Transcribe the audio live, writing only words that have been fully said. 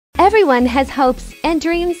Everyone has hopes and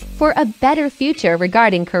dreams for a better future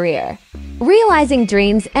regarding career. Realizing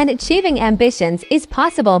dreams and achieving ambitions is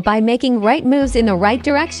possible by making right moves in the right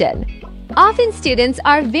direction. Often students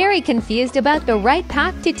are very confused about the right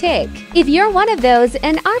path to take. If you're one of those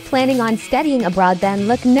and are planning on studying abroad, then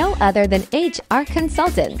look no other than HR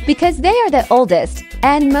Consultant, because they are the oldest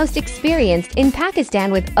and most experienced in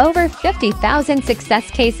Pakistan with over 50,000 success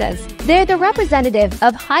cases. They're the representative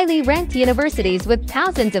of highly ranked universities with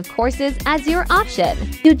thousands of courses as your option.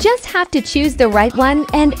 You just have to choose the right one,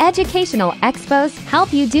 and educational expos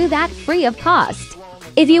help you do that free of cost.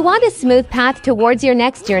 If you want a smooth path towards your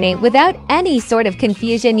next journey without any sort of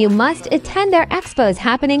confusion, you must attend their expos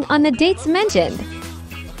happening on the dates mentioned.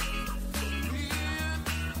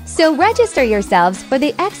 So register yourselves for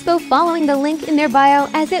the expo following the link in their bio,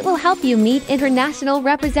 as it will help you meet international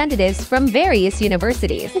representatives from various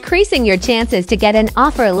universities, increasing your chances to get an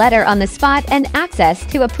offer letter on the spot and access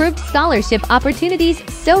to approved scholarship opportunities.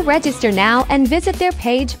 So register now and visit their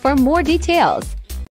page for more details.